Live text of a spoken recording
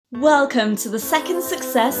Welcome to the Second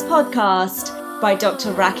Success Podcast by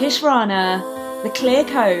Dr. Rakesh Rana, the Clear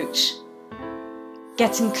Coach.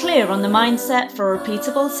 Getting clear on the mindset for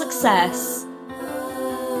repeatable success.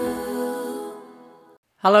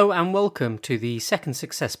 Hello and welcome to the Second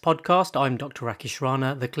Success Podcast. I'm Dr. Rakesh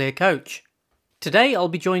Rana, the Clear Coach. Today I'll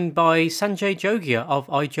be joined by Sanjay Jogia of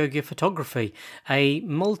iJogia Photography, a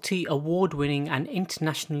multi-award-winning and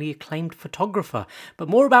internationally acclaimed photographer. But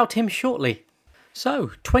more about him shortly.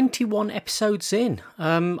 So, 21 episodes in.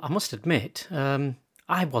 I must admit,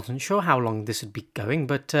 I wasn't sure how long this would be going,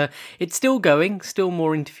 but it's still going, still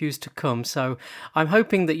more interviews to come. So I'm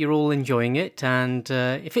hoping that you're all enjoying it. And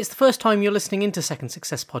if it's the first time you're listening into Second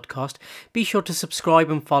Success Podcast, be sure to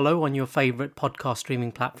subscribe and follow on your favourite podcast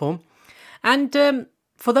streaming platform. And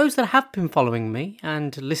for those that have been following me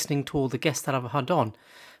and listening to all the guests that I've had on,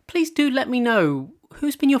 please do let me know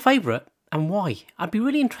who's been your favourite and why. I'd be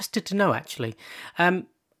really interested to know, actually.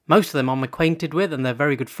 Most of them I'm acquainted with and they're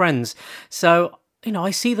very good friends. So,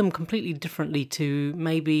 I see them completely differently to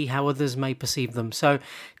maybe how others may perceive them. So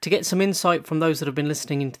to get some insight from those that have been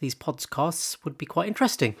listening into these podcasts would be quite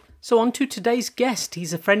interesting. So on to today's guest.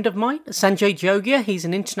 He's a friend of mine, Sanjay Jogia. He's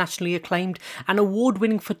an internationally acclaimed and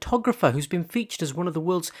award-winning photographer who's been featured as one of the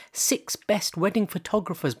world's 6 best wedding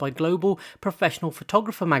photographers by Global Professional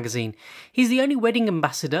Photographer magazine. He's the only wedding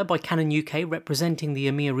ambassador by Canon UK representing the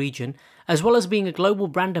EMEA region, as well as being a global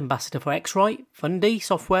brand ambassador for X-Rite, Fundy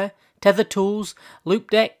Software, Tether Tools,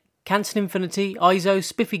 Loupedeck, Canson Infinity, ISO,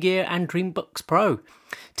 Spiffy Gear and Dreambox Pro.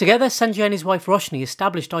 Together, Sanjay and his wife Roshni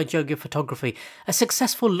established iJogia Photography, a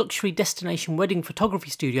successful luxury destination wedding photography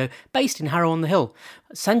studio based in Harrow-on-the-Hill.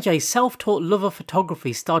 Sanjay's self-taught love of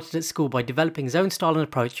photography started at school by developing his own style and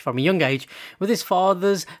approach from a young age with his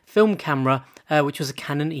father's film camera, which was a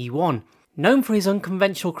Canon E1. Known for his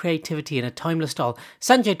unconventional creativity and a timeless style,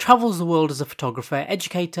 Sanjay travels the world as a photographer,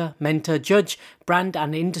 educator, mentor, judge, brand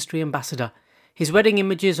and industry ambassador. His wedding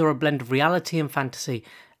images are a blend of reality and fantasy,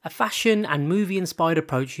 a fashion and movie-inspired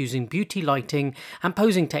approach using beauty lighting and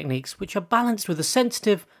posing techniques which are balanced with a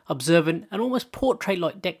sensitive, observant and almost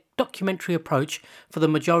portrait-like documentary approach for the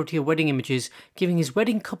majority of wedding images, giving his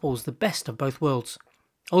wedding couples the best of both worlds.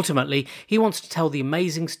 Ultimately, he wants to tell the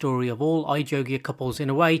amazing story of all iJogia couples in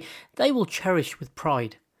a way they will cherish with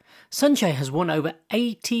pride. Sanjay has won over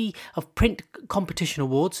 80 of print competition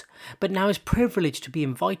awards, but now is privileged to be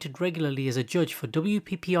invited regularly as a judge for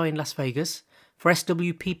WPPI in Las Vegas, for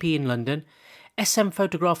SWPP in London, SM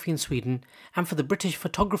Photography in Sweden, and for the British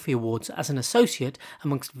Photography Awards as an associate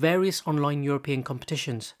amongst various online European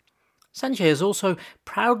competitions. Sanjay has also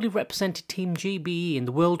proudly represented Team GBE in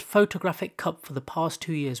the World Photographic Cup for the past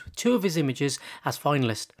 2 years with 2 of his images as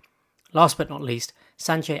finalists. Last but not least,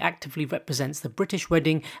 Sanjay actively represents the British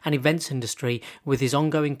wedding and events industry with his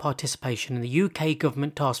ongoing participation in the UK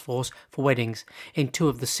Government Task Force for Weddings in 2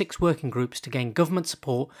 of the 6 working groups to gain government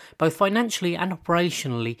support, both financially and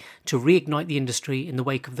operationally, to reignite the industry in the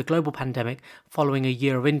wake of the global pandemic following a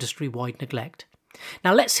year of industry-wide neglect.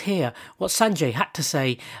 Now let's hear what Sanjay had to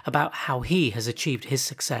say about how he has achieved his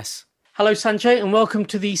success. Hello Sanjay and welcome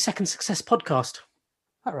to the Second Success Podcast.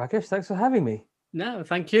 Hi Rakesh, thanks for having me. No,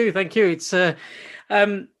 thank you. It's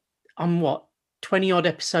I'm 20 odd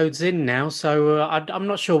episodes in now, so I'm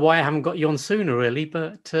not sure why I haven't got you on sooner really,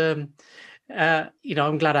 but I'm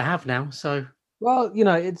glad I have now. So well,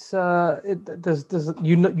 it's there's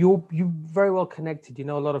you're very well connected. You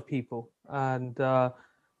know a lot of people, and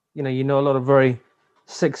you know a lot of very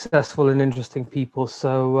successful and interesting people.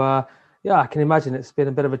 So I can imagine it's been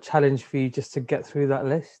a bit of a challenge for you just to get through that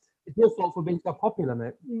list. It's your fault for being so popular,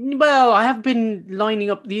 mate. Well, I have been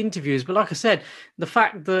lining up the interviews, but like I said, the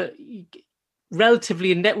fact that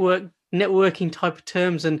relatively in networking type of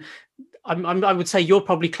terms, and I would say you're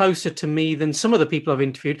probably closer to me than some of the people I've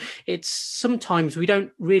interviewed. It's sometimes we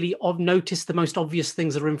don't really notice the most obvious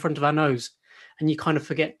things that are in front of our nose, and you kind of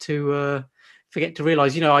forget to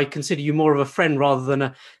realize, I consider you more of a friend rather than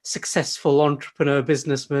a successful entrepreneur,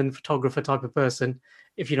 businessman, photographer type of person,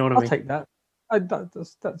 if you know what I mean. I'll take that.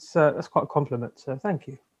 That's quite a compliment, so thank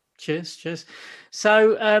you. Cheers.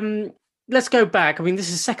 So let's go back. I mean, this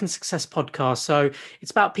is Second Success Podcast, so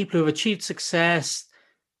it's about people who have achieved success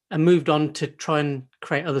and moved on to try and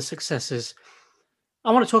create other successes.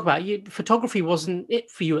 I want to talk about you. Photography wasn't it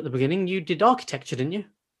for you at the beginning. You did architecture, didn't you?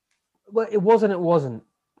 Well, it wasn't.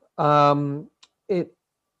 It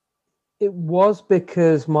was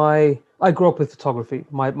because I grew up with photography.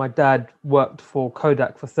 My dad worked for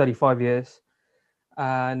Kodak for 35 years.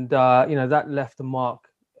 And that left a mark.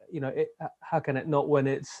 How can it not when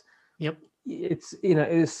it's it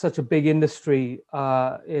is such a big industry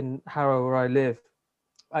in Harrow where I live.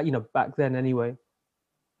 Back then anyway.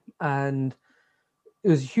 and it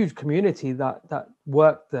was a huge community that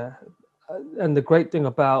worked there. And the great thing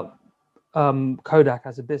about Kodak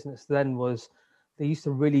as a business then was they used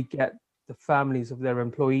to really get the families of their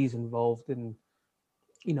employees involved in,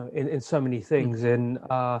 in so many things, in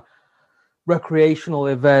recreational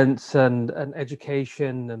events and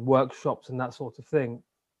education and workshops and that sort of thing.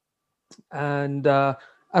 And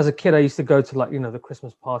as a kid, I used to go to the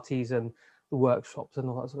Christmas parties and the workshops and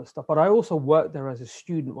all that sort of stuff. But I also worked there as a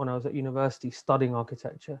student when I was at university studying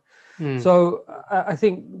architecture. So I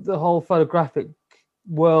think the whole photographic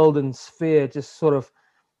world and sphere just sort of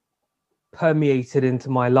permeated into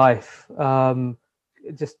my life,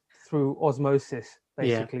 just through osmosis,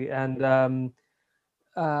 basically. Yeah. And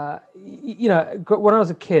when I was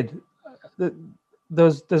a kid,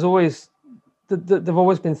 there's always there've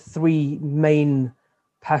always been three main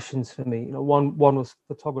passions for me. One was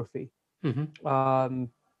photography.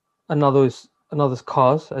 Another's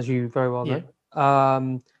cars, as you very well know.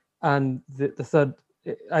 And the third,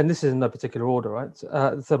 and this is in no particular order, right?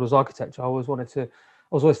 The third was architecture. I was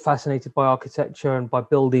always fascinated by architecture and by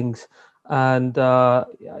buildings, and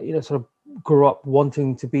sort of grew up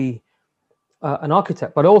wanting to be an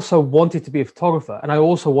architect, but I also wanted to be a photographer, and I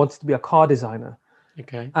also wanted to be a car designer.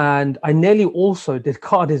 Okay. And I nearly also did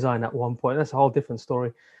car design at one point. That's a whole different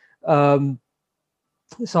story. So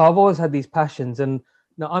I've always had these passions, and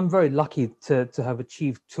I'm very lucky to have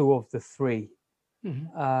achieved two of the three.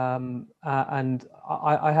 And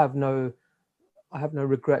I have no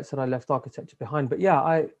regrets that I left architecture behind. But yeah,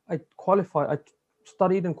 I qualified. I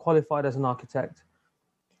studied and qualified as an architect,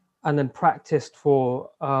 and then practiced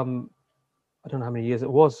for I don't know how many years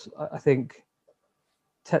it was. I think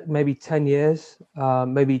maybe 10 years,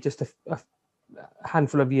 maybe just a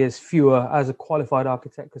handful of years fewer as a qualified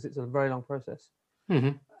architect, because it's a very long process.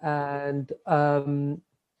 And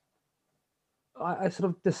I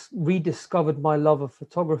sort of just rediscovered my love of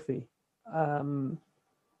photography,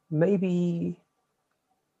 maybe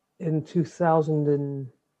in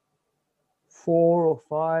 2004 or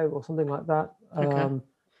 5 or something like that. Okay.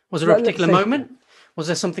 Was there a particular moment? Was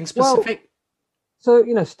there something specific? Well, so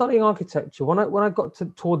studying architecture, when I got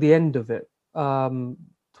toward the end of it,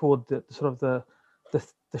 toward the sort of the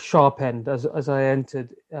sharp end, as I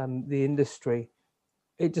entered the industry,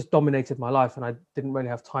 it just dominated my life, and I didn't really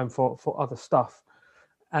have time for other stuff.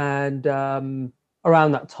 And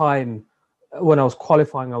around that time, when I was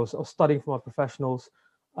qualifying, I was studying for my professionals.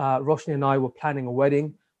 Roshni and I were planning a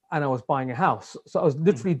wedding, and I was buying a house. So I was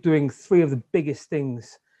literally doing three of the biggest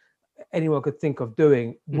things anyone could think of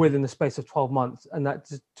doing within the space of 12 months. And that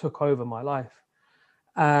just took over my life.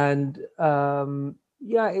 And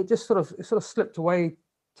it just sort of slipped away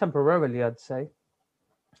temporarily, I'd say.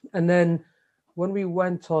 And then when we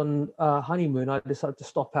went on honeymoon, I decided to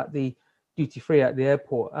stop at the duty-free at the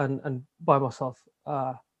airport and buy myself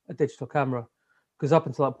a digital camera. Because up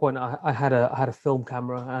until that point, I had a film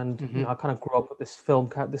camera, and I kind of grew up with this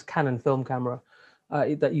Canon film camera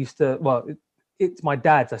that used to, it's my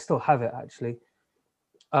dad's. I still have it, actually.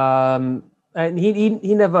 And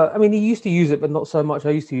he never, he used to use it, but not so much. I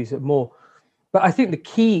used to use it more. But I think the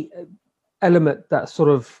key element that sort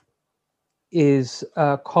of is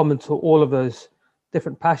common to all of those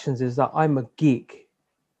different passions is that I'm a geek.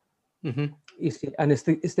 You see, and it's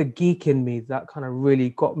the geek in me that kind of really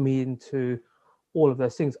got me into all of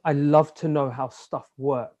those things. I love to know how stuff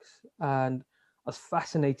works, and I was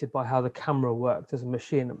fascinated by how the camera worked as a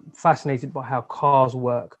machine. I'm fascinated by how cars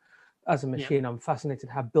work as a machine. I'm fascinated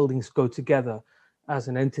how buildings go together as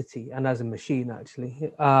an entity and as a machine,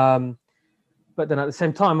 actually. But then at the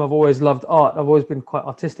same time, I've always loved art. I've always been quite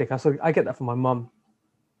artistic. I get that from my mum.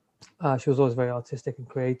 She was always very artistic and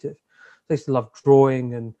creative. I used to love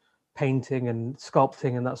drawing and painting and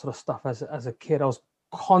sculpting and that sort of stuff as a kid. I was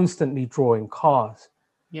constantly drawing cars.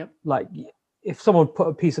 Like if someone put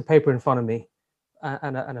a piece of paper in front of me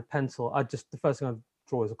and a pencil, the first thing I'd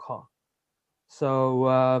draw is a car. So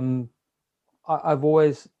I've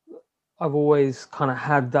always kind of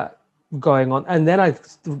had that going on. And then I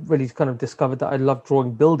really kind of discovered that I love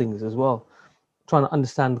drawing buildings as well, trying to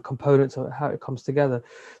understand the components of how it comes together.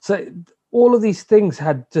 So all of these things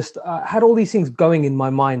had all these things going in my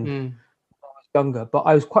mind when I was younger, but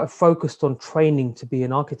I was quite focused on training to be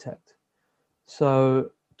an architect.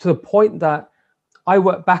 So to the point that I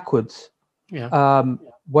worked backwards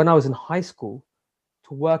when I was in high school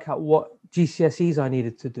to work out what GCSEs I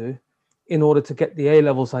needed to do in order to get the A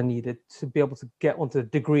levels I needed to be able to get onto the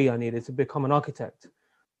degree I needed to become an architect.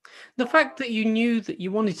 The fact that you knew that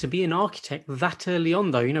you wanted to be an architect that early on,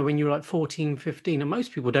 though, when you were like 14, 15, and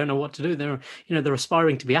most people don't know what to do. They're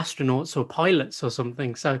aspiring to be astronauts or pilots or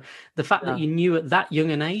something. So the fact that you knew at that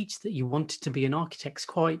young an age that you wanted to be an architect is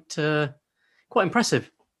quite impressive.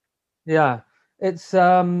 Yeah, it's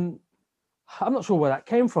I'm not sure where that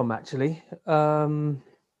came from, actually. The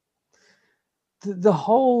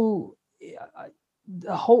whole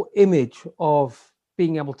image of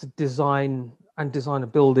being able to design a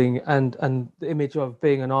building and the image of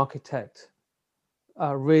being an architect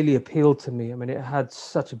really appealed to me. I mean, it had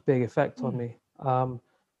such a big effect on me. I'm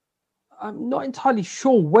not entirely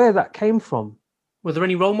sure where that came from. Were there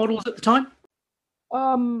any role models at the time?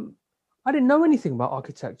 I didn't know anything about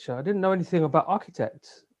architecture. I didn't know anything about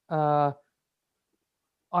architects. I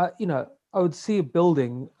would see a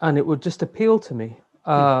building and it would just appeal to me,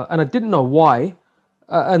 and I didn't know why.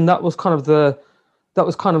 And that was kind of the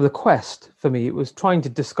quest for me. It was trying to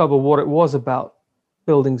discover what it was about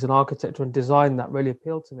buildings and architecture and design that really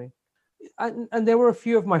appealed to me. And there were a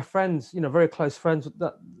few of my friends, very close friends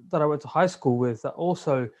that I went to high school with, that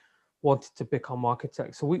also wanted to become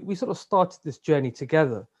architects. So we sort of started this journey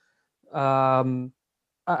together. And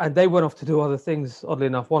they went off to do other things. Oddly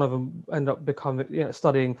enough, one of them ended up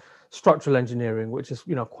studying structural engineering, which is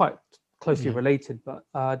quite closely related, but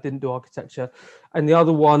didn't do architecture. And the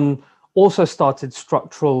other one also started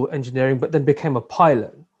structural engineering, but then became a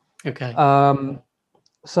pilot. Okay.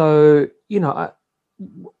 So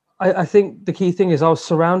I think the key thing is I was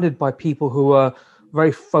surrounded by people who were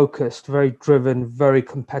very focused, very driven, very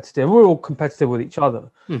competitive. We're all competitive with each other,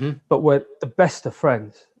 but we're the best of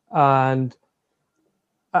friends. And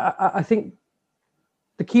I think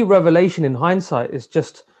the key revelation in hindsight is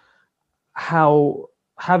just how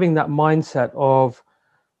having that mindset of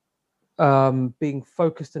being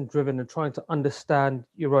focused and driven and trying to understand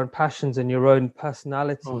your own passions and your own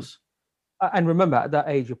personality. Of course. And remember, at that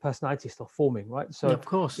age, your personality is still forming, right? So, of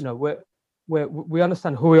course, we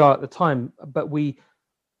understand who we are at the time, but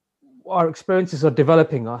our experiences are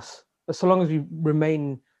developing us. But so long as we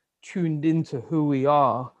remain tuned into who we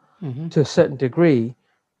are to a certain degree,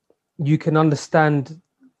 you can understand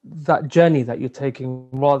that journey that you're taking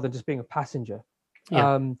rather than just being a passenger.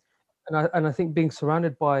 Yeah. And I think being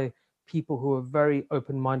surrounded by people who are very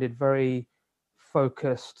open-minded, very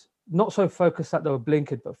focused, not so focused that they were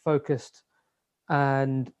blinkered, but focused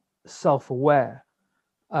and self-aware.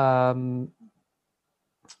 And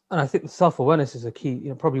I think the self-awareness is a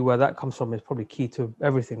key, probably where that comes from is probably key to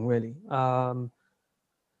everything, really.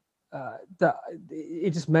 That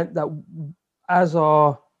it just meant that as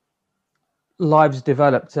our lives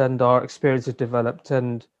developed and our experiences developed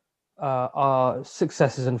and our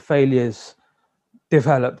successes and failures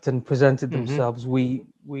developed and presented themselves, we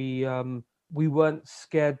weren't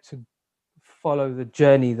scared to follow the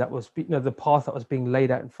journey that was, the path that was being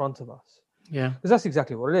laid out in front of us. Yeah, because that's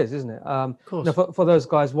exactly what it is, isn't it? Of course. For those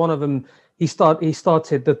guys, one of them, he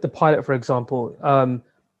started the pilot, for example.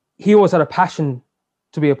 He always had a passion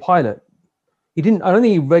to be a pilot. I don't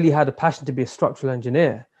think he really had a passion to be a structural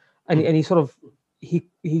engineer. And he sort of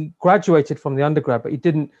he graduated from the undergrad, but he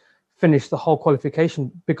didn't finish the whole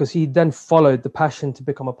qualification because he then followed the passion to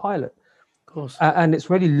become a pilot. Of course. And it's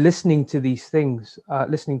really listening to these things,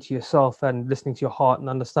 listening to yourself and listening to your heart and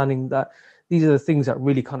understanding that these are the things that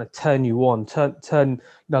really kind of turn you on,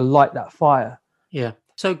 light that fire. Yeah.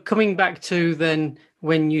 So coming back to then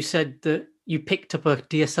when you said that you picked up a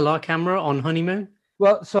DSLR camera on honeymoon.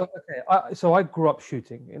 Well, I grew up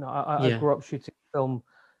shooting. I grew up shooting film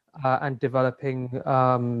and developing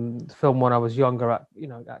film when I was younger at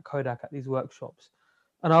Kodak at these workshops.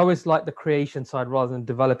 And I always liked the creation side rather than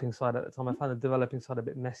developing side at the time. I found the developing side a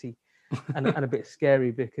bit messy and a bit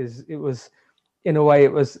scary because it was, in a way,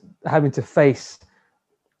 it was having to face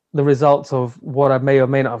the results of what I may or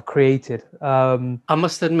may not have created. I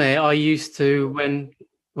must admit, I used to,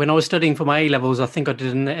 when I was studying for my A-levels, I think I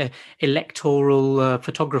did an electoral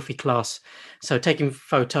photography class. So taking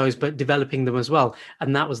photos, but developing them as well.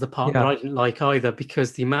 And that was the part that I didn't like either,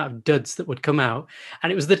 because the amount of duds that would come out.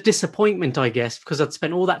 And it was the disappointment, I guess, because I'd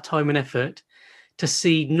spent all that time and effort to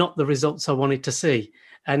see not the results I wanted to see.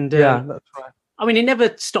 And that's right. I mean, it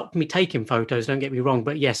never stopped me taking photos, don't get me wrong.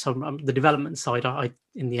 But yes, the development side, I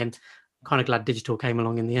in the end, I'm kind of glad digital came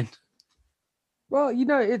along in the end. Well,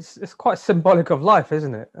 it's quite symbolic of life,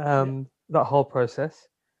 isn't it? That whole process.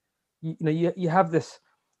 You have this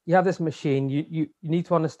machine. You need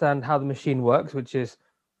to understand how the machine works, which is,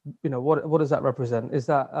 what does that represent? Is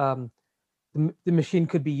that the machine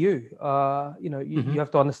could be you. You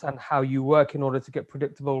have to understand how you work in order to get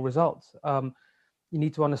predictable results. You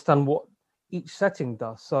need to understand what each setting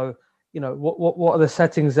does. So what are the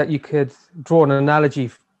settings that you could draw an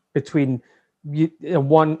analogy between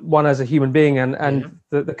one as a human being and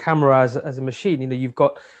the camera as a machine. You've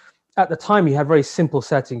got, at the time you had very simple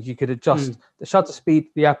settings. You could adjust the shutter speed,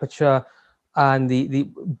 the aperture, and the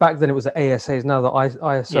back then it was the ASA, now the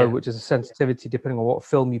ISO, which is a sensitivity depending on what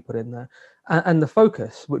film you put in there, and the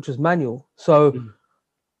focus, which was manual. So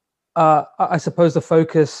I suppose the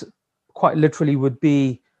focus quite literally would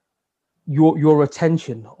be your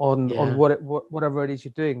attention on whatever it is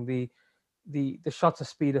you're doing. The shutter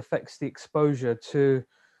speed affects the exposure to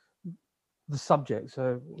the subject.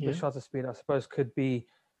 So the shutter speed, I suppose, could be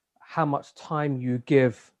how much time you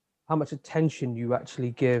give, how much attention you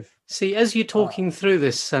actually give. See, as you're talking through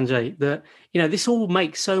this, Sanjay, that this all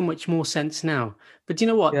makes so much more sense now. But you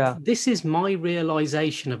know what? Yeah. This is my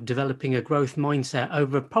realization of developing a growth mindset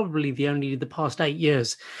over probably the past 8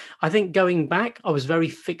 years. I think going back, I was very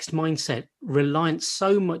fixed mindset, reliant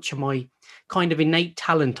so much on my kind of innate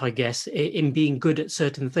talent, I guess, in being good at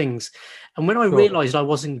certain things. And when I realized I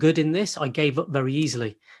wasn't good in this, I gave up very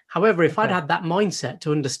easily. However, if I'd had that mindset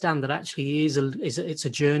to understand that actually it's a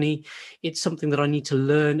journey, it's something that I need to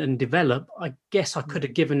learn and develop, I guess I could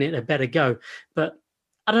have given it a better go. But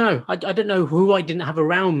I don't know. I don't know who I didn't have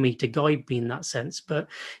around me to guide me in that sense. But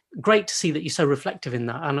great to see that you're so reflective in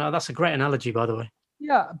that. And that's a great analogy, by the way.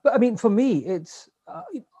 Yeah, but I mean, for me, it's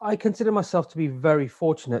I consider myself to be very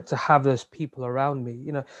fortunate to have those people around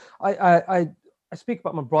me. I speak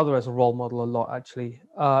about my brother as a role model a lot, actually.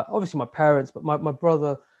 Obviously, my parents, but my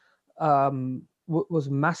brother was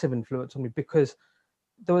a massive influence on me because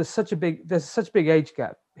there's such a big age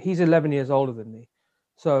gap. He's 11 years older than me.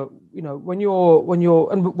 So,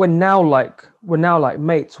 we're now like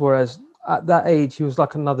mates, whereas at that age, he was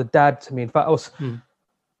like another dad to me. In fact, I was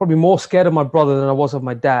probably more scared of my brother than I was of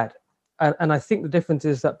my dad. And I think the difference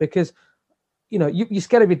is that because, you're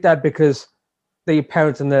scared of your dad because they're your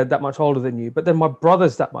parents and they're that much older than you. But then my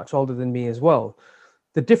brother's that much older than me as well.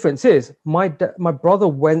 The difference is my brother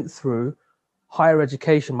went through higher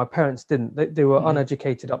education. My parents didn't. They were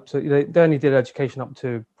uneducated up to, they only did education up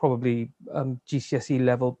to probably GCSE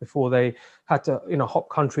level before they had to, hop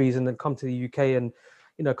countries and then come to the UK and,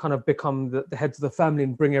 kind of become the heads of the family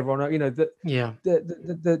and bring everyone up.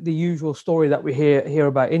 The usual story that we hear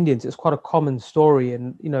about Indians. It's quite a common story,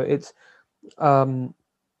 and it's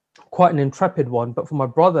quite an intrepid one. But for my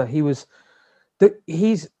brother,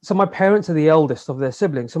 so my parents are the eldest of their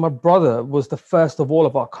siblings. So my brother was the first of all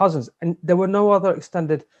of our cousins, and there were no other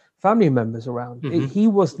extended family members around. He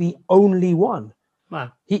was the only one.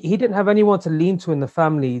 Wow. He didn't have anyone to lean to in the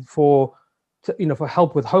family for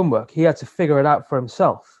help with homework. He had to figure it out for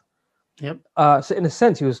himself. Yep. So in a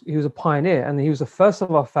sense, he was a pioneer, and he was the first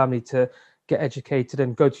of our family to get educated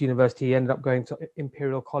and go to university. He ended up going to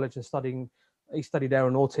Imperial College and he studied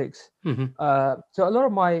aeronautics. So a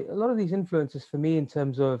lot of these influences for me in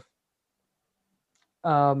terms of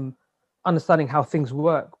understanding how things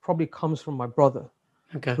work probably comes from my brother,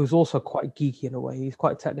 who's also quite geeky in a way. He's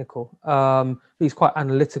quite technical. He's quite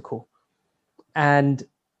analytical, and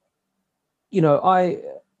I,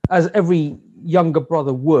 as every younger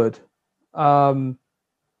brother would,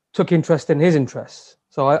 took interest in his interests.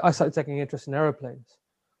 So I started taking interest in aeroplanes,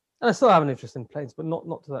 and I still have an interest in planes, but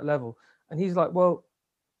not to that level. And he's like, well,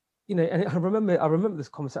 and I remember this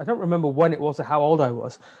conversation. I don't remember when it was or how old I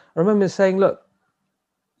was. I remember saying, look,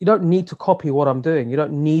 you don't need to copy what I'm doing. You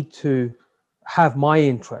don't need to have my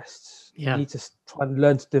interests. Yeah. You need to try and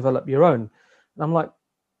learn to develop your own. And I'm like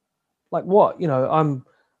what?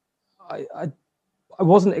 I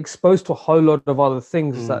wasn't exposed to a whole lot of other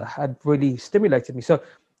things that had really stimulated me. So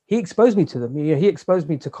he exposed me to them. He exposed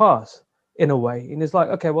me to cars in a way. And it's like,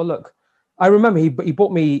 okay, well, look, I remember he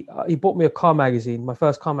bought me a car magazine, my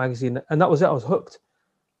first car magazine, and that was it. I was hooked.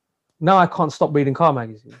 Now I can't stop reading car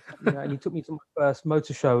magazines. And he took me to my first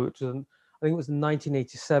motor show, which was, I think it was the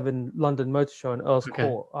 1987 London Motor Show in Earl's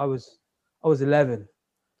Court. I was 11.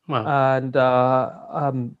 Wow. And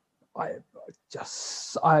I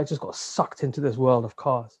just got sucked into this world of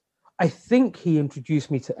cars. I think he introduced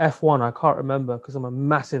me to F1. I can't remember because I'm a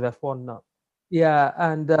massive F1 nut. Yeah,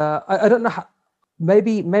 and I don't know how.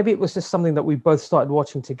 Maybe it was just something that we both started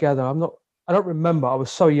watching together. I don't remember. I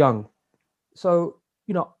was so young. So,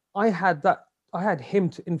 I had him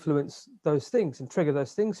to influence those things and trigger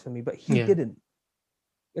those things for me, but he didn't.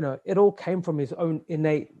 It all came from his own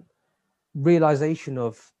innate realization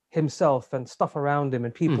of himself and stuff around him,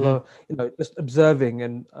 and people are, just observing.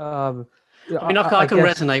 And I mean, I can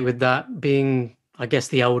resonate with that, being, I guess,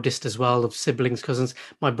 the oldest as well of siblings, cousins.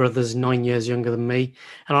 My brother's 9 years younger than me,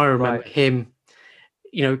 and I remember him,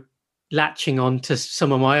 latching on to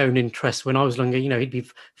some of my own interests when I was younger. He'd be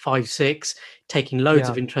 5, 6, taking loads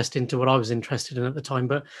of interest into what I was interested in at the time.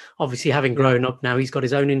 But obviously, having grown up now, he's got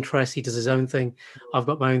his own interests. He does his own thing. I've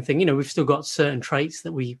got my own thing. We've still got certain traits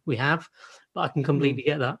that we have, but I can completely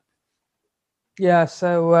get that. Yeah.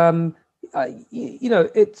 So,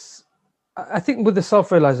 it's, I think with the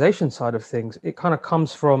self-realization side of things, it kind of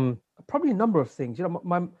comes from probably a number of things.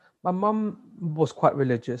 My mum was quite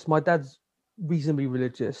religious. My dad's reasonably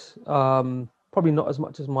religious. Probably not as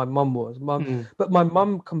much as my mum was. But my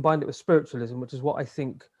mum combined it with spiritualism, which is what I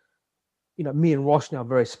think, me and Roshni are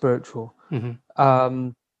very spiritual.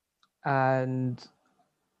 And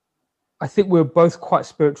I think we were both quite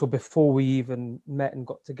spiritual before we even met and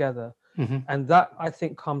got together. And that, I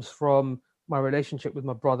think, comes from my relationship with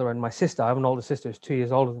my brother and my sister. I have an older sister who's 2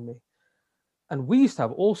 years older than me. And we used to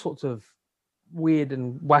have all sorts of weird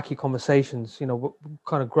and wacky conversations,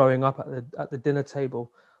 kind of growing up at the dinner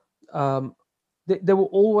table. There were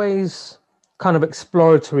always kind of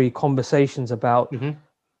exploratory conversations about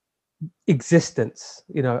existence,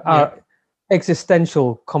 our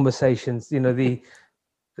existential conversations, the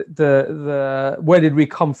where did we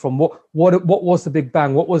come from? What was the Big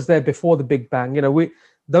Bang? What was there before the Big Bang?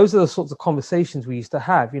 Those are the sorts of conversations we used to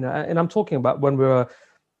have, and I'm talking about when we were,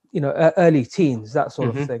 early teens, that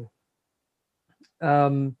sort of thing.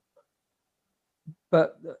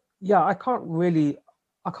 But yeah, I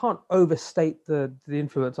can't overstate the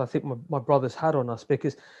influence I think my brothers had on us,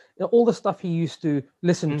 because all the stuff he used to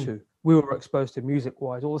listen to, we were exposed to music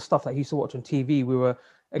wise. All the stuff that he used to watch on TV, we were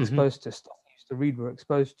exposed to. Stuff he used to read, we were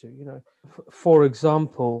exposed to. For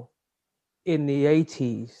example, in the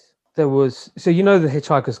 80s, there was The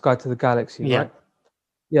Hitchhiker's Guide to the Galaxy, right?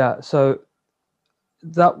 Yeah. So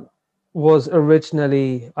that was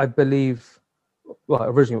originally, I believe,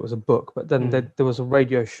 originally it was a book, but then there was a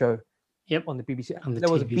radio show on the BBC. And there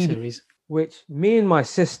was TV a BBC series, which me and my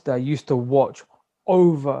sister used to watch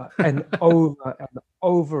over and over and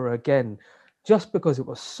over again, just because it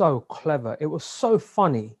was so clever. It was so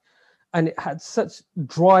funny, and it had such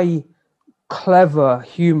dry, clever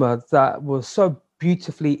humor that was so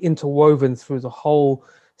beautifully interwoven through the whole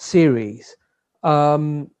series.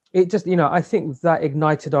 It just, I think that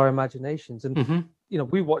ignited our imaginations, and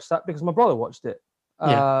we watched that because my brother watched it.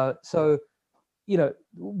 So,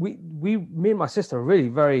 me and my sister are really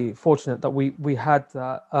very fortunate that we had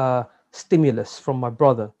that stimulus from my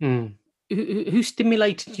brother. Who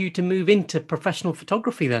stimulated you to move into professional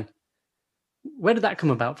photography then? Where did that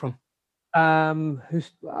come about from? I'm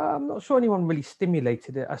not sure anyone really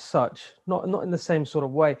stimulated it as such, not in the same sort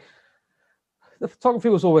of way. The photography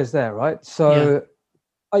was always there, right? So,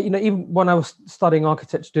 even when I was studying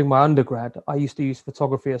architecture, doing my undergrad, I used to use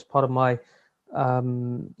photography as part of my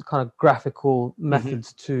kind of graphical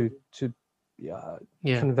methods to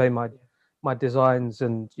convey my designs.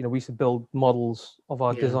 And we used to build models of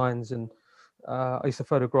our designs, and I used to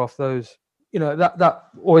photograph those. That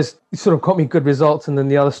always sort of got me good results, and then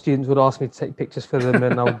the other students would ask me to take pictures for them,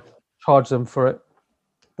 and I would charge them for it.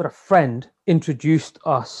 But a friend introduced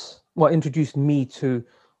me to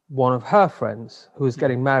one of her friends who was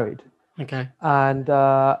getting married. Okay. And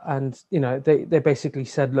they basically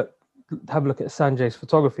said, look, have a look at Sanjay's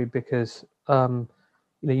photography, because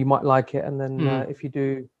you might like it, and then if you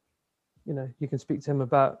do, you can speak to him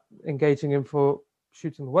about engaging him for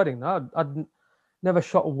shooting the wedding. Now, I'd never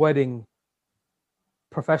shot a wedding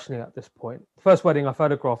professionally at this point. The first wedding I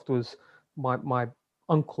photographed was my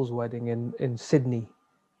uncle's wedding in Sydney.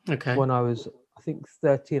 Okay. When I was, I think,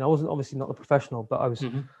 13. I wasn't obviously not a professional, but I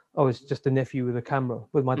was just a nephew with a camera,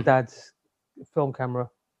 with my dad's film camera,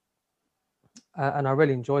 and I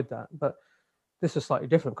really enjoyed that. But this was slightly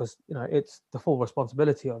different because it's the full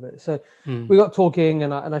responsibility of it. So we got talking,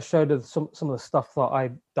 and I showed her some of the stuff that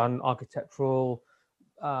I've done, architectural,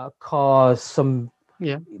 cars, some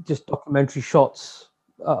just documentary shots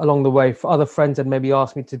along the way. For other friends had maybe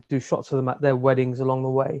asked me to do shots of them at their weddings along the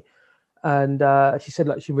way, and she said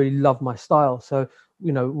like she really loved my style. So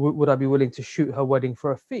would I be willing to shoot her wedding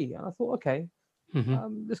for a fee? And I thought, okay,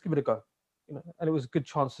 let's give it a go. And it was a good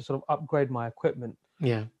chance to sort of upgrade my equipment.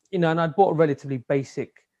 Yeah. And I'd bought a relatively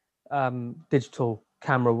basic digital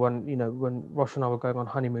camera when Rosh and I were going on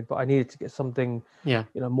honeymoon, but I needed to get something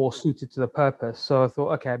more suited to the purpose. So I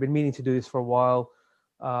thought, okay, I've been meaning to do this for a while.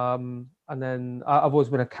 And then I've always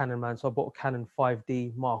been a Canon man, so I bought a Canon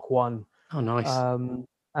 5D Mark I. Oh, nice.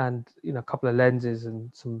 And a couple of lenses and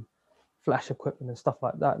some flash equipment and stuff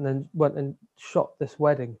like that, and then went and shot this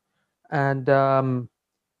wedding. And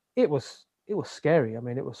it was scary. I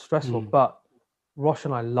mean, it was stressful, but Rosh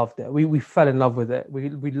and I loved it. We fell in love with it.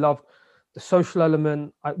 We loved the social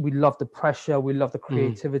element. We loved the pressure. We loved the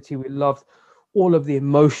creativity. We loved all of the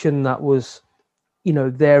emotion that was,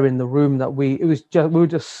 there in the room. We were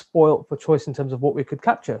just spoilt for choice in terms of what we could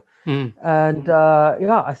capture. And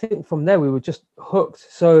I think from there we were just hooked.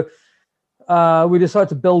 So we decided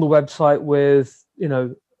to build a website with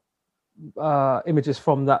images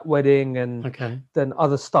from that wedding, and then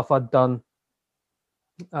other stuff I'd done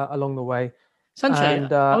along the way. Sanjay,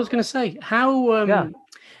 And I was going to say, how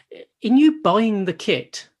in you buying the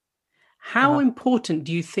kit, how important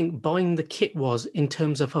do you think buying the kit was in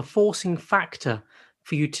terms of a forcing factor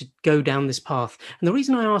for you to go down this path? And the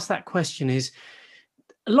reason I ask that question is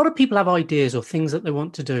a lot of people have ideas or things that they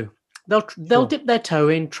want to do. They'll dip their toe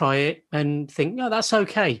in, try it, and think, no, that's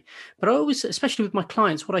okay. But I always, especially with my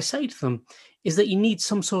clients, what I say to them is that you need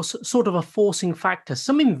some sort of a forcing factor,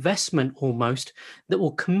 some investment almost that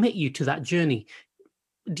will commit you to that journey.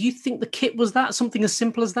 Do you think the kit was that, something as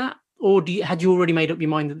simple as that? Or had you already made up your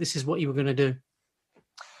mind that this is what you were going to do?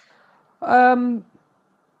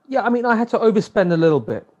 Yeah, I mean, I had to overspend a little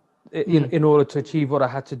bit in order to achieve what I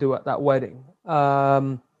had to do at that wedding.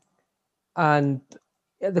 And the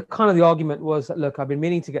argument was that, look, I've been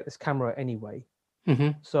meaning to get this camera anyway.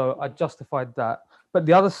 So I justified that. But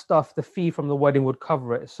the other stuff, the fee from the wedding would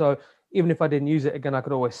cover it. So even if I didn't use it again, I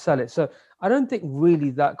could always sell it. So I don't think really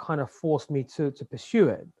that kind of forced me to pursue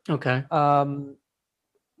it. Okay. I've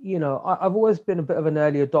always been a bit of an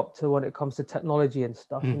early adopter when it comes to technology and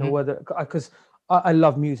stuff, because I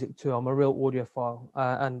love music too. I'm a real audiophile,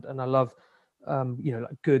 and I love,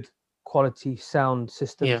 like good quality sound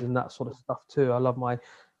systems and that sort of stuff too. I love my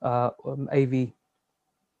AV,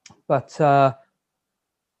 but I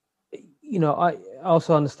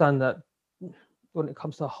also understand that when it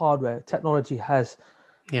comes to hardware, technology has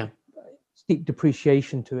steep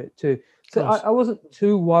depreciation to it too. So I wasn't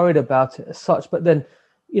too worried about it as such. But then,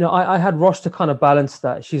 I had Rosh to kind of balance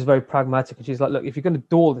that. She's very pragmatic, and she's like, look, if you're going to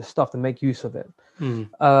do all this stuff, then make use of it.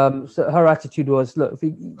 So her attitude was, look, if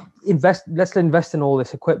you let's invest in all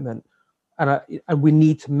this equipment, and we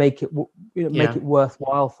need to make it make it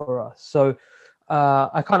worthwhile for us. So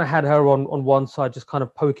I kind of had her on one side, just kind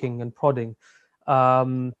of poking and prodding.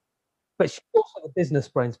 But she's also the business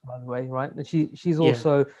brains, by the way, right? And she's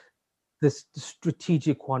also the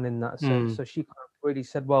strategic one in that sense. So she kind of really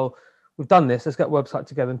said, well, we've done this, let's get a website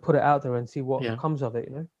together and put it out there and see what comes of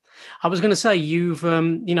it, I was going to say, you've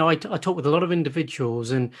I talk with a lot of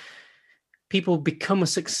individuals, and people become a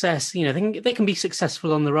success. They can be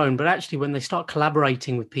successful on their own, but actually when they start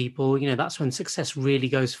collaborating with people, that's when success really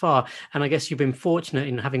goes far. And I guess you've been fortunate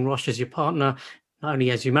in having Rosh as your partner, not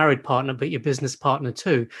only as your married partner, but your business partner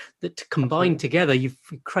too, that to combine together, you've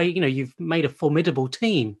made a formidable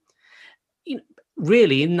team.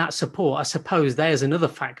 Really in that support, I suppose there's another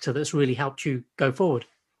factor that's really helped you go forward.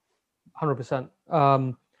 100%.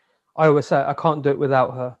 I always say I can't do it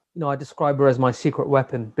without her. I describe her as my secret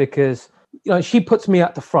weapon, because she puts me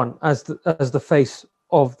at the front as the face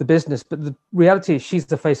of the business, but the reality is she's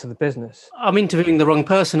the face of the business. I'm interviewing the wrong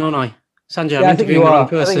person, aren't I? Sanjay, I'm interviewing the wrong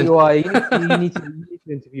person. I think you are. You need to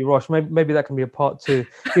interview Rosh. Maybe that can be a part two.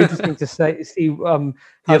 It'd be interesting to see the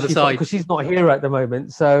other side, because she's not here at the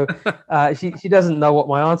moment, so she doesn't know what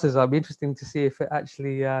my answers are. It'd be interesting to see if it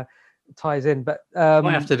actually ties in. But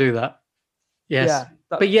might have to do that. Yes, yeah,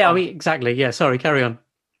 but I mean, exactly. Yeah, sorry, carry on.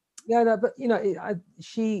 Yeah, no, but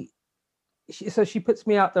she puts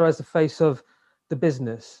me out there as the face of the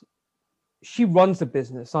business. She runs the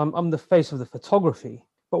business. I'm the face of the photography,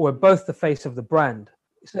 but we're both the face of the brand.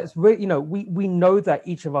 So it's really, we know that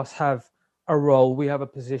each of us have a role, we have a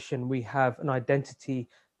position, we have an identity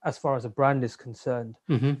as far as a brand is concerned.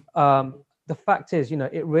 The fact is,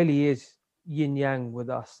 it really is yin yang with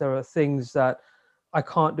us. There are things that I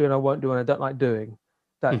can't do and I won't do and I don't like doing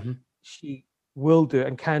that she will do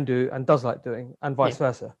and can do and does like doing, and vice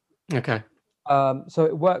versa. Okay. So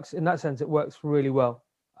it works in that sense. It works really well.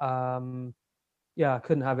 I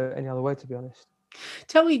couldn't have it any other way, to be honest.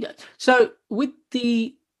 Tell me, so with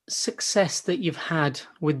the success that you've had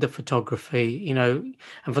with the photography, and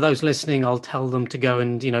for those listening, I'll tell them to go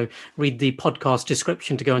and, read the podcast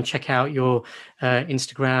description to go and check out your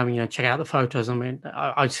Instagram, check out the photos. I mean,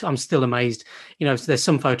 I'm still amazed. There's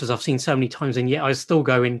some photos I've seen so many times, and yet I still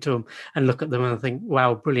go into them and look at them and I think,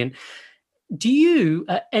 wow, brilliant. Do you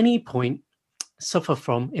at any point suffer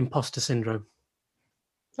from imposter syndrome?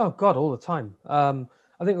 Oh God, all the time. I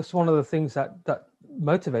think it's one of the things that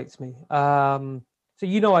motivates me.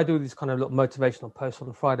 So I do these kind of little motivational posts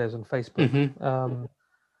on Fridays on Facebook,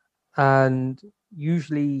 and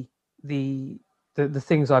usually the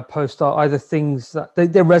things I post are either things that they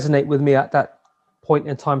resonate with me at that point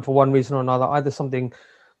in time for one reason or another. Either something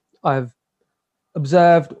I've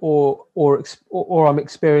observed or I'm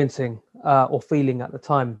experiencing or feeling at the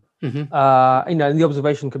time. Mm-hmm. And the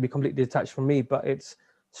observation could be completely detached from me, but it's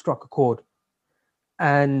struck a chord.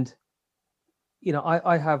 And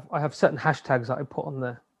I have certain hashtags that I put on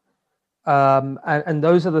there, and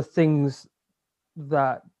those are the things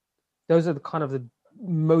those are the kind of the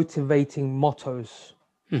motivating mottos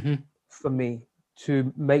Mm-hmm. for me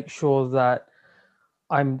to make sure that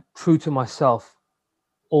I'm true to myself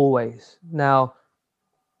always. Now,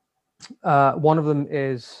 one of them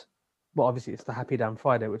is, well, obviously it's the Happy Damn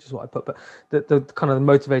Friday, which is what I put, but the kind of the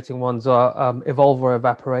motivating ones are evolve or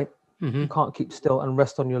evaporate. Mm-hmm. You can't keep still and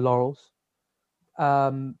rest on your laurels,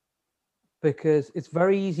 because it's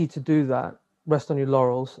very easy to do that, rest on your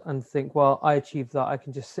laurels and think, well, I achieved that, I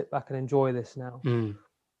can just sit back and enjoy this now.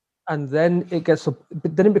 And then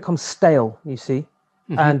then it becomes stale, you see.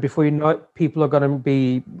 Mm-hmm. And before you know it, people are going to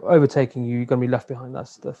be overtaking you. You're going to be left behind.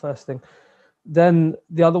 That's the first thing. Then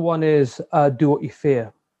the other one is do what you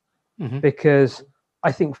fear, Mm-hmm. because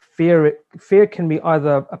I think fear can be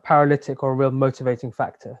either a paralytic or a real motivating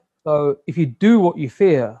factor. So if you do what you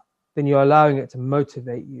fear, then you're allowing it to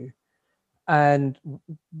motivate you. And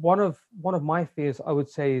one of my fears, I would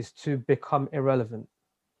say, is to become irrelevant.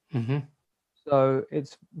 Mm-hmm. So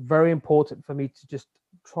it's very important for me to just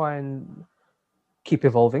try and keep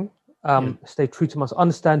evolving, stay true to myself,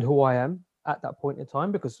 understand who I am at that point in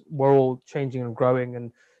time, because we're all changing and growing,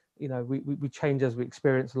 and we change as we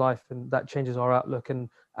experience life, and that changes our outlook and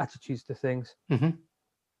attitudes to things.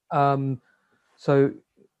 Mm-hmm. So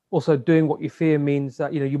also doing what you fear means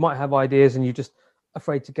that you might have ideas and you're just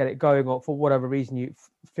afraid to get it going, or for whatever reason you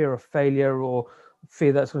fear of failure, or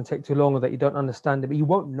fear that it's going to take too long, or that you don't understand it, but you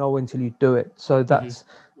won't know until you do it. So that's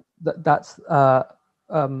that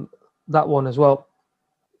one as well.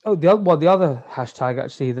 Oh, the other hashtag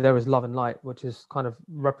actually there is love and light, which is kind of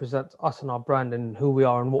represents us and our brand and who we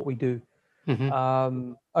are and what we do.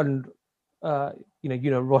 Mm-hmm. And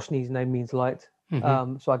Roshni's name means light.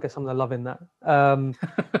 Mm-hmm. So I guess I'm the love in that.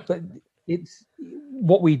 But it's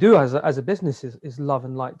what we do as a business is love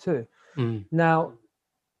and light too. Now,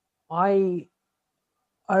 I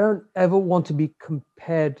don't ever want to be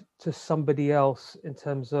compared to somebody else in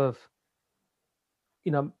terms of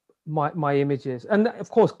my images, and of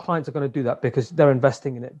course clients are going to do that because they're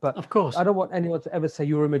investing in it, but Of course. I don't want anyone to ever say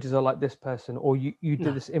your images are like this person, or you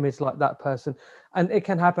did this image like that person. And it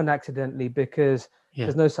can happen accidentally, because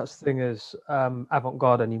there's no such thing as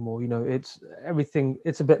avant-garde anymore. It's everything.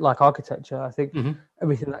 It's a bit like architecture. I think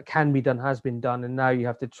everything that can be done has been done, and now you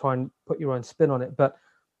have to try and put your own spin on it. But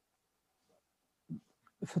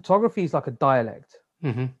photography is like a dialect,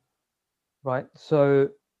 right?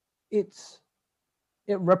 So it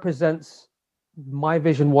represents my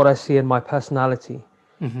vision, what I see, and my personality.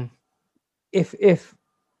 If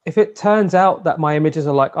it turns out that my images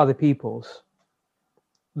are like other people's,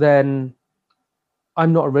 then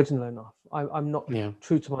I'm not original enough. I'm not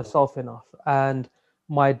true to myself enough, and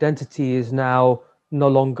my identity is now no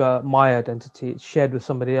longer my identity. It's shared with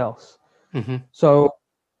somebody else. So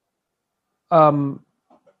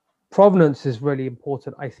provenance is really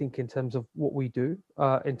important, I think, in terms of what we do,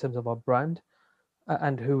 in terms of our brand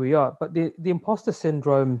and who we are. But the imposter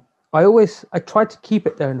syndrome, I try to keep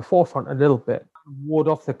it there in the forefront a little bit, ward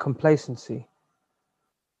off the complacency.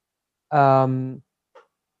 Someone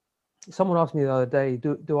asked me the other day,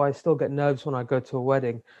 do I still get nerves when I go to a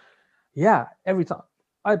wedding? Yeah, every time.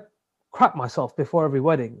 I crap myself before every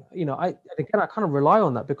wedding. I kind of rely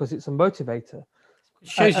on that because it's a motivator. It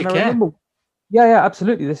shows you care. I remember, yeah,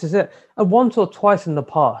 absolutely. This is it. And once or twice in the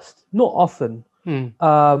past, not often,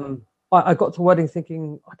 I got to a wedding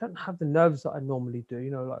thinking, I don't have the nerves that I normally do,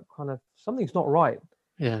 like kind of something's not right.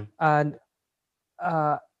 Yeah. And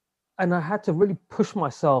I had to really push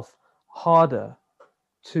myself harder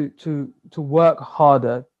to work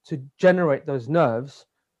harder to generate those nerves,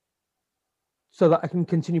 so that I can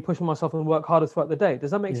continue pushing myself and work harder throughout the day.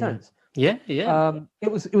 Does that make sense? Yeah.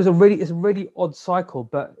 It's a really odd cycle,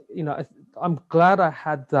 but I'm glad I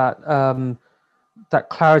had that that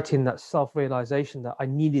clarity and that self-realization that I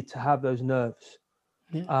needed to have those nerves.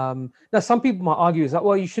 Now some people might argue is that,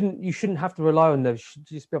 well, you shouldn't have to rely on nerves, you should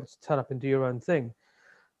just be able to turn up and do your own thing.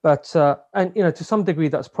 But and to some degree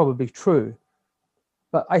that's probably true,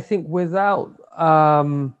 but I think without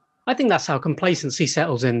I think that's how complacency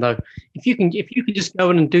settles in, though. If you can just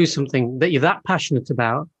go in and do something that you're that passionate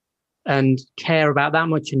about and care about that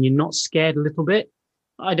much, and you're not scared a little bit,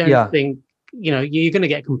 I don't think you're going to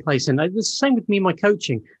get complacent. It's the same with me in my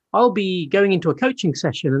coaching. I'll be going into a coaching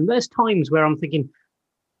session, and there's times where I'm thinking,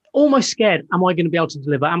 almost scared, am I going to be able to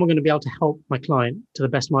deliver? Am I going to be able to help my client to the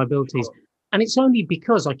best of my abilities? And it's only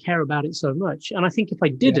because I care about it so much. And I think if I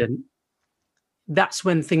didn't, that's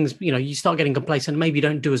when things, you start getting complacent, maybe you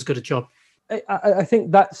don't do as good a job. I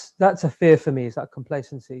think that's a fear for me, is that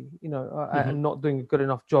complacency, and not doing a good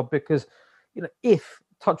enough job, because, if,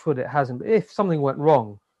 touch wood, it hasn't, but if something went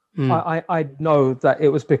wrong, I know that it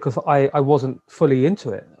was because I wasn't fully into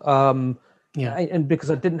it. And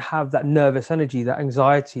because I didn't have that nervous energy, that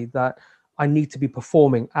anxiety that I need to be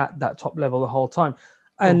performing at that top level the whole time.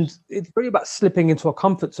 And it's really about slipping into a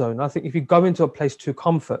comfort zone. I think if you go into a place too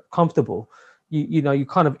comfortable, you're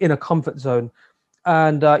kind of in a comfort zone.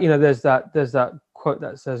 And there's that quote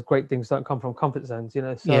that says great things don't come from comfort zones.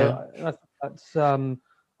 So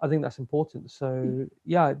I think that's important. So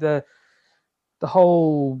the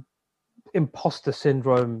whole imposter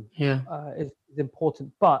syndrome is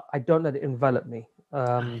important, but I don't let it envelop me.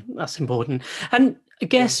 That's important. And I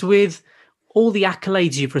guess with all the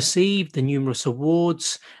accolades you've received, the numerous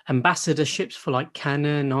awards, ambassadorships for like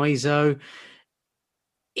Canon, ISO,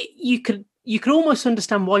 you could almost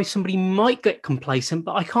understand why somebody might get complacent,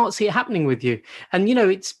 but I can't see it happening with you. And,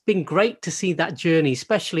 it's been great to see that journey,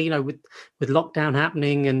 especially, with lockdown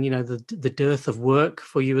happening and, the dearth of work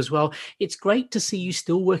for you as well. It's great to see you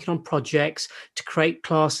still working on projects, to create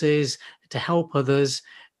classes, to help others.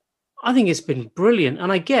 I think it's been brilliant.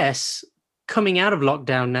 And I guess coming out of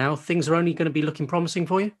lockdown now, things are only going to be looking promising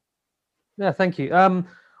for you. Yeah, thank you. I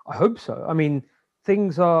hope so. I mean,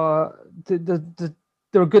 things are...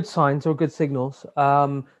 there are good signs, there are good signals.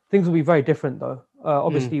 Things will be very different, though.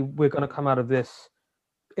 Obviously, we're going to come out of this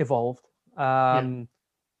evolved.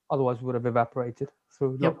 Otherwise, we would have evaporated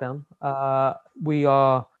through lockdown. We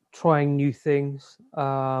are trying new things.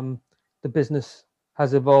 The business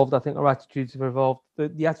has evolved. I think our attitudes have evolved.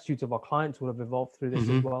 The attitudes of our clients will have evolved through this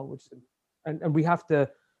as well. And we have to,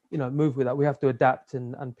 move with that. We have to adapt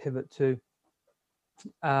and pivot too.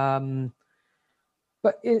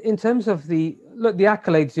 But in terms of the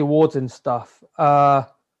accolades, the awards and stuff,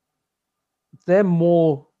 they're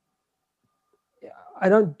more... I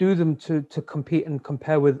don't do them to compete and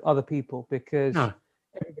compare with other people, because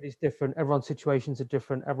everybody's different. Everyone's situations are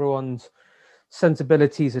different. Everyone's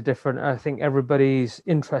sensibilities are different. I think everybody's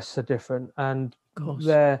interests are different, and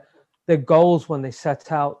their goals when they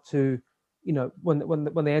set out to,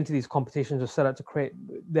 when they enter these competitions or set out to create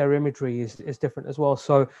their imagery is different as well.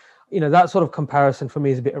 So, that sort of comparison for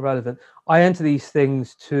me is a bit irrelevant. I enter these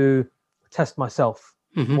things to test myself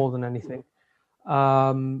more than anything,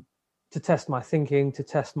 to test my thinking, to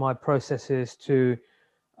test my processes, to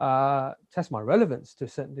test my relevance to a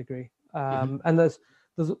certain degree. And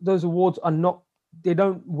those awards they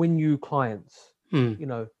don't win you clients.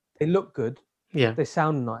 They look good. Yeah. They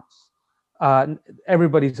sound nice.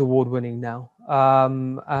 Everybody's award winning now.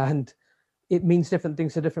 And it means different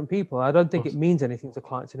things to different people. I don't think it means anything to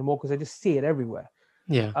clients anymore, because they just see it everywhere.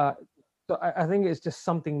 Yeah. So I think it's just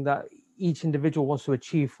something that each individual wants to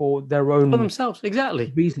achieve for their own... For themselves,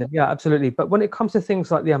 exactly. reason. Yeah, absolutely. But when it comes to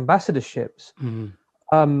things like the ambassadorships,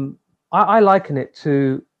 I liken it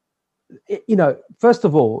to, first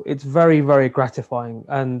of all, it's very, very gratifying.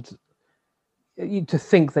 And to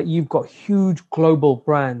think that you've got huge global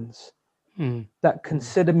brands that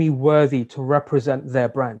consider me worthy to represent their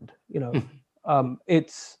brand,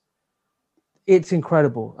 it's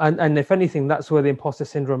incredible. And if anything, that's where the imposter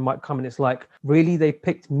syndrome might come in. It's like, really, they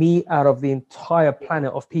picked me out of the entire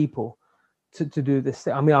planet of people to do this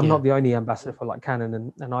thing. I mean, I'm not the only ambassador for like Canon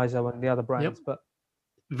and ISO and the other brands, but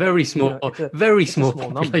very small, very small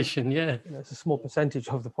population. Number. It's a small percentage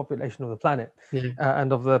of the population of the planet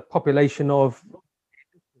and of the population of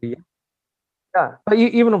but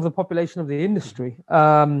even of the population of the industry.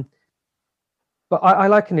 But I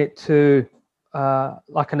liken it to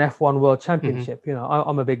like an F1 World Championship.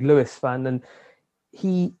 I'm a big Lewis fan, and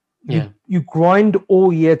you grind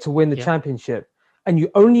all year to win the championship, and you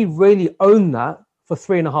only really own that for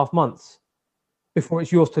 3.5 months before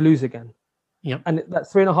it's yours to lose again. And that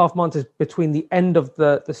 3.5 months is between the end of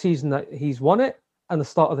the season that he's won it and the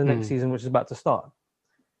start of the next season, which is about to start.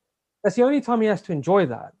 That's the only time he has to enjoy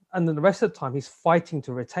that. And then the rest of the time he's fighting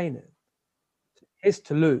to retain it. It's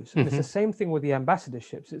to lose. And it's the same thing with the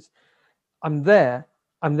ambassadorships. I'm there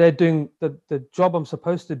doing the job I'm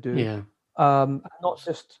supposed to do. Not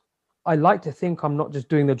just... I like to think I'm not just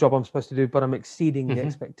doing the job I'm supposed to do, but I'm exceeding the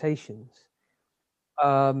expectations.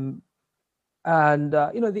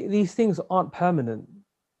 These things aren't permanent.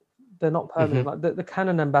 They're not permanent. Like the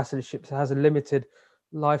Canon ambassadorships has a limited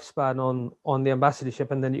lifespan on the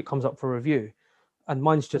ambassadorship, and then it comes up for review. And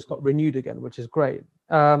mine's just got renewed again, which is great.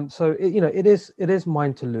 So it is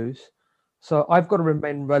mine to lose. So I've got to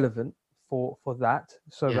remain relevant for that,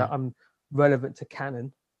 so that I'm relevant to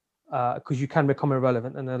Canon. because you can become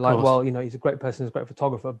irrelevant, and they're like, well, you know, he's a great person, he's a great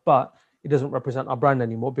photographer, but he doesn't represent our brand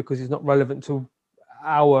anymore because he's not relevant to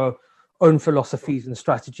our own philosophies and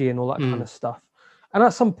strategy and all that kind of stuff. And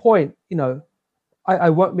at some point, you know, I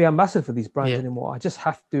won't be ambassador for these brands anymore. I just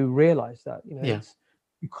have to realize that, you know,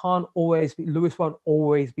 you can't always be, Lewis won't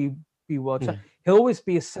always be world champion. He'll always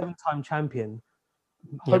be a 7-time champion,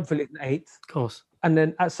 hopefully an 8th. Of course. And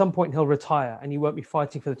then at some point he'll retire and he won't be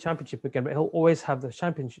fighting for the championship again, but he'll always have the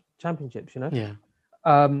championships, you know? Yeah.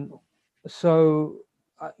 So,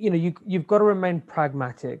 you know, you've got to remain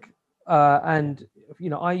pragmatic. And, you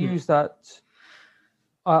know, I use that,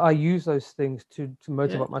 I use those things to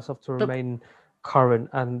motivate myself to remain current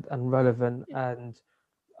and relevant and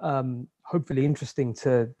hopefully interesting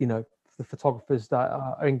to, you know, the photographers that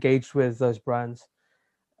are engaged with those brands.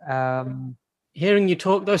 Hearing you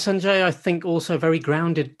talk though, Sanjay, I think also very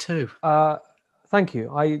grounded too. Thank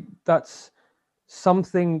you. That's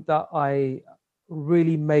something that I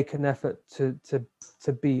really make an effort to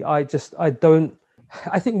be. I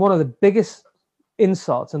think one of the biggest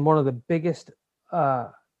insults and one of the biggest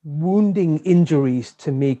wounding injuries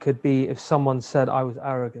to me could be if someone said I was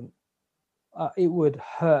arrogant. It would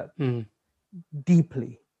hurt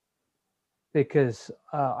deeply because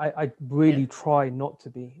I really try not to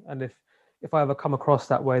be. And if I ever come across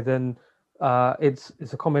that way, then it's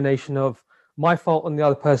a combination of my fault and the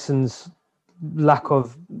other person's lack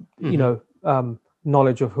of, you know,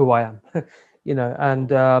 knowledge of who I am, you know,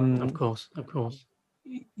 and of course,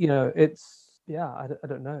 you know, it's I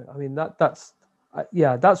don't know. I mean, that's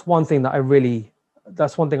one thing that I really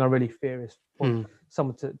fear is for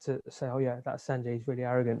someone to say, oh yeah, that Sanjay is really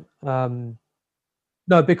arrogant.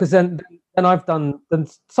 No, because then then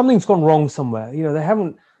something's gone wrong somewhere. You know, they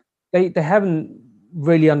haven't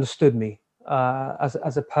really understood me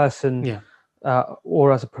as a person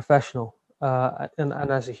or as a professional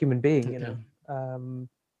and as a human being, you know.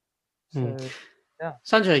 So yeah.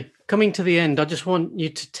 Sanjay, coming to the end, I just want you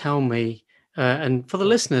to tell me and for the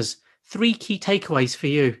listeners, 3 key takeaways for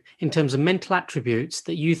you in terms of mental attributes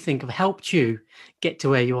that you think have helped you get to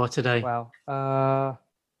where you are today. Wow.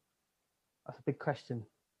 That's a big question.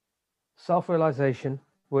 Self-realization,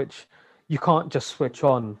 which you can't just switch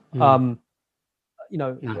on. You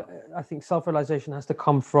know, I think self-realization has to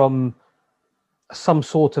come from some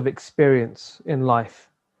sort of experience in life.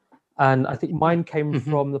 And I think mine came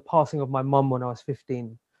from the passing of my mum when I was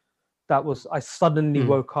 15. I suddenly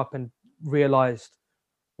woke up and realized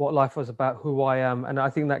what life was about, who I am. And I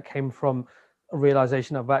think that came from a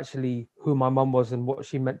realization of actually who my mum was and what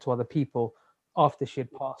she meant to other people after she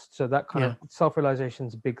had passed. So that kind of self-realization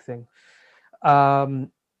is a big thing. Other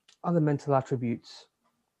mental attributes,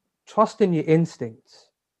 trust in your instincts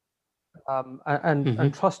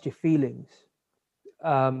and trust your feelings.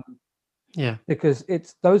 Because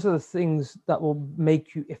those are the things that will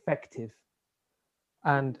make you effective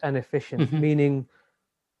and efficient. Meaning,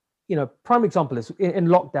 you know, prime example is in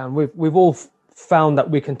lockdown, we've all found that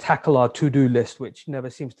we can tackle our to-do list, which never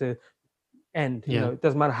seems to end. You know, it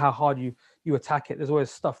doesn't matter how hard you attack it. There's always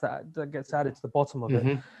stuff that gets added to the bottom of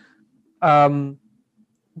it.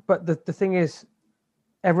 But the thing is,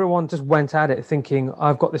 everyone just went at it thinking,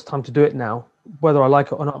 I've got this time to do it now, whether I like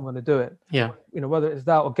it or not, I'm going to do it. You know, whether it's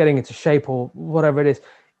that or getting into shape or whatever it is.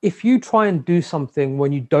 If you try and do something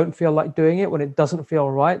when you don't feel like doing it, when it doesn't feel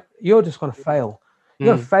right, you're just going to fail.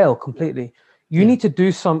 You're going to fail completely. You need to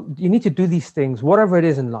do these things, whatever it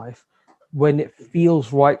is in life, when it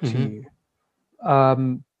feels right to you.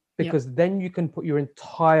 Because then you can put your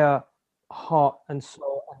entire heart and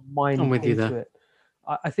soul and mind into it.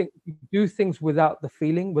 I think you do things without it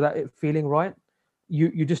feeling right.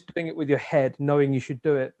 You're just doing it with your head, knowing you should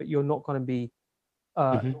do it, but you're not going to be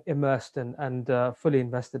immersed and fully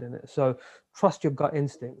invested in it. So trust your gut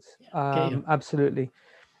instincts. Absolutely.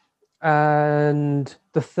 And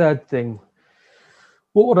the third thing,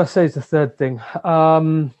 what would I say is the third thing?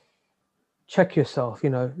 Check yourself, you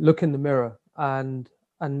know, look in the mirror and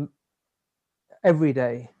every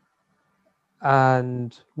day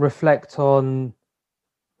and reflect on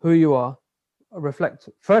who you are.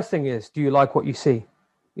 First thing is, do you like what you see?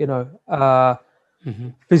 You know,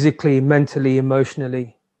 physically, mentally,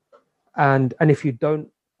 emotionally, and if you don't,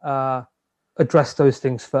 address those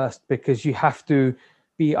things first, because you have to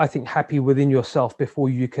be, I think, happy within yourself before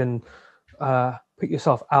you can put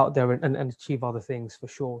yourself out there and achieve other things, for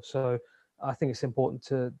sure. So I think it's important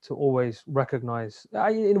to always recognize.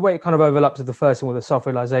 In a way, it kind of overlaps with the first one with the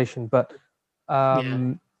self-realization, but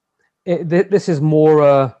this is more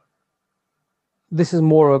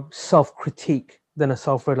a self-critique than a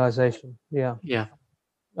self-realization. I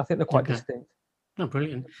think they're quite distinct. Oh,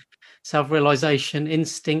 brilliant. Self-realization,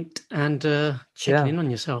 instinct, and checking in on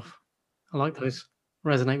yourself. I like those.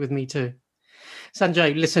 Resonate with me too.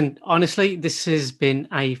 Sanjay, listen, honestly, this has been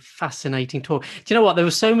a fascinating talk. Do you know what? There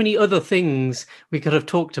were so many other things we could have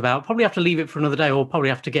talked about. Probably have to leave it for another day, or probably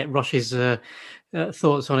have to get Rosh's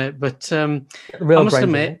thoughts on it. But The I real must brains in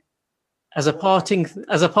admit, it. as a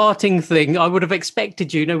parting thing, I would have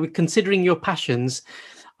expected you, considering your passions,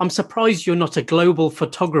 I'm surprised you're not a global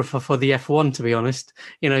photographer for the F1, to be honest.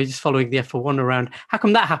 Just following the F1 around. How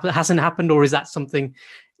come that hasn't happened, or is that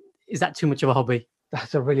too much of a hobby?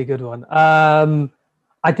 That's a really good one.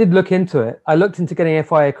 I did look into it. I looked into getting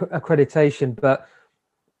FIA accreditation, but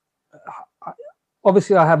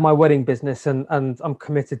obviously I have my wedding business and I'm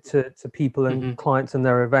committed to people and clients and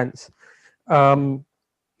their events.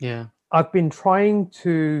 Yeah. I've been trying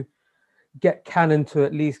to get Canon to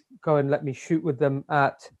at least go and let me shoot with them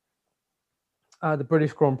at the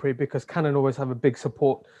British Grand Prix, because Canon always have a big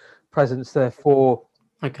support presence there for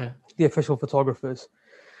the official photographers.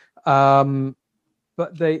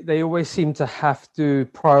 But they always seem to have to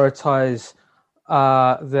prioritize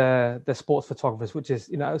their sports photographers, which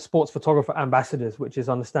is sports photographer ambassadors, which is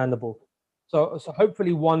understandable. So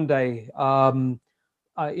hopefully one day I'll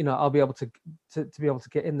be able to be able to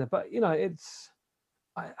get in there. But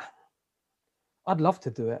I'd love to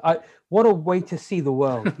do it. What a way to see the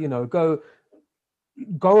world.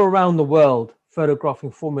 Go around the world photographing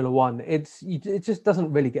Formula One. It just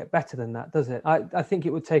doesn't really get better than that, does it? I think it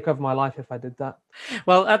would take over my life if I did that.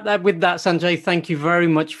 Well, with that, Sanjay, thank you very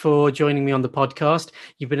much for joining me on the podcast.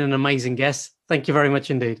 You've been an amazing guest. Thank you very much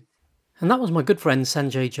indeed. And that was my good friend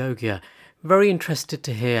Sanjay Jogia. Very interested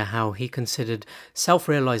to hear how he considered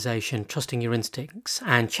self-realization, trusting your instincts,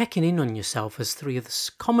 and checking in on yourself as three of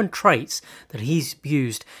the common traits that he's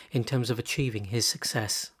used in terms of achieving his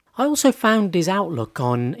success. I also found his outlook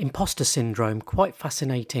on imposter syndrome quite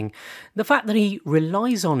fascinating. The fact that he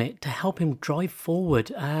relies on it to help him drive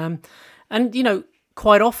forward.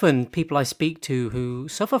 Quite often people I speak to who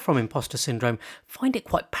suffer from imposter syndrome find it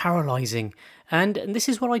quite paralyzing. And this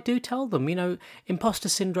is what I do tell them. Imposter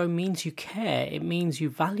syndrome means you care. It means you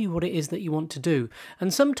value what it is that you want to do.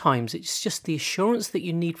 And sometimes it's just the assurance that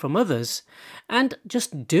you need from others and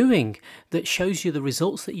just doing that shows you the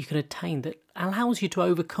results that you can attain, that allows you to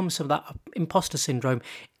overcome some of that imposter syndrome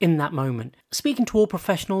in that moment. Speaking to all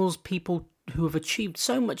professionals, people who have achieved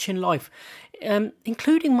so much in life,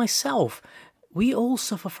 including myself, we all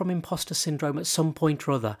suffer from imposter syndrome at some point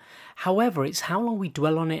or other. However, it's how long we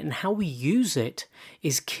dwell on it and how we use it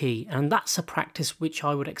is key. And that's a practice which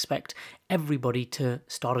I would expect everybody to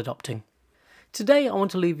start adopting. Today, I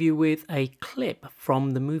want to leave you with a clip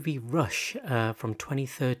from the movie Rush from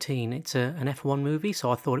 2013. It's an F1 movie, so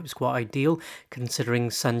I thought it was quite ideal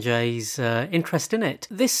considering Sanjay's interest in it.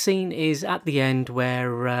 This scene is at the end where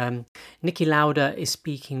Niki Lauda is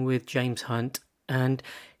speaking with James Hunt, and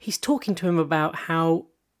he's talking to him about how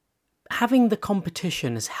having the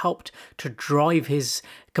competition has helped to drive his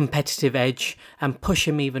competitive edge and push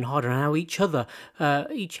him even harder, and how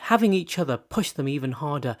having each other push them even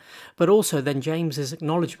harder. But also then James's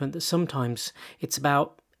acknowledgement that sometimes it's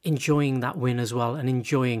about enjoying that win as well, and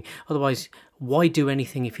enjoying. Otherwise, why do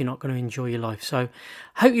anything if you're not going to enjoy your life? So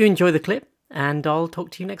hope you enjoy the clip, and I'll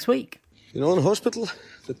talk to you next week. In hospital,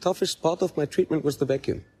 the toughest part of my treatment was the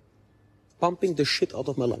vacuum. Pumping the shit out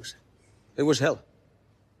of my lungs. It was hell.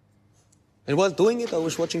 And while doing it, I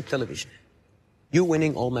was watching television. You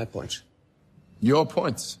winning all my points. Your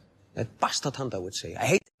points? That bastard Hunt, I would say. I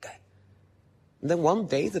hate that guy. And then one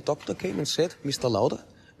day, the doctor came and said, Mr. Lauda,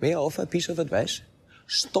 may I offer a piece of advice?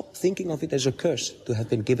 Stop thinking of it as a curse to have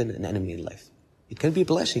been given an enemy in life. It can be a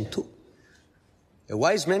blessing, too. A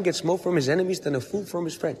wise man gets more from his enemies than a fool from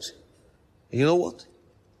his friends. And you know what?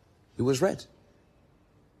 He was right.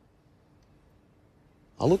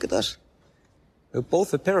 Now look at us. We're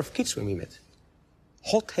both a pair of kids when we met.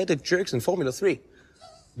 Hot-headed jerks in Formula 3.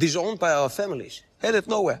 Disowned by our families. Headed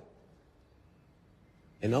nowhere.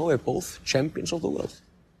 And now we're both champions of the world.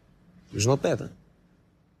 It's not bad, huh?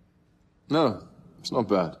 No, it's not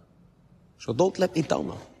bad. So don't let me down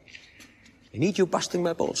now. I need you busting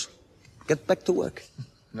my balls. Get back to work.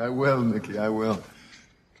 I will, Nicky, I will.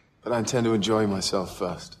 But I intend to enjoy myself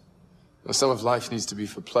first. Some of life needs to be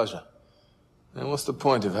for pleasure. And what's the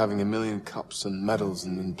point of having 1,000,000 cups and medals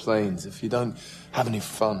and planes if you don't have any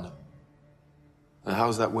fun? And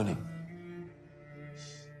how's that winning?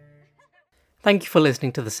 Thank you for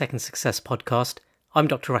listening to the Second Success podcast. I'm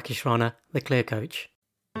Dr. Rakesh Rana, the Clear Coach.